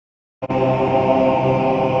The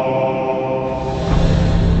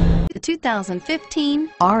 2015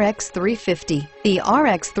 RX 350. The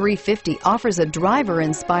RX 350 offers a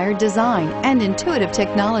driver-inspired design and intuitive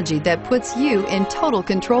technology that puts you in total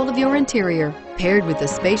control of your interior. Paired with a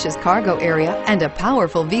spacious cargo area and a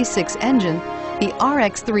powerful V6 engine, the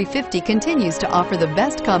RX 350 continues to offer the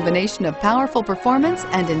best combination of powerful performance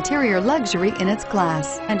and interior luxury in its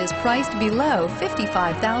class and is priced below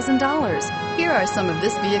 $55,000. Here are some of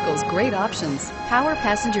this vehicle's great options: power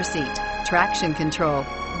passenger seat, traction control,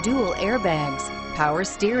 dual airbags, power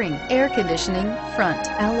steering, air conditioning, front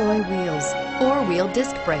alloy wheels, four-wheel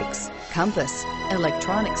disc brakes, compass,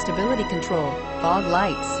 electronic stability control, fog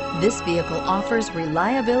lights. This vehicle offers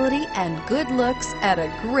reliability and good looks at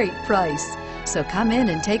a great price. So come in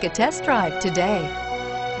and take a test drive today.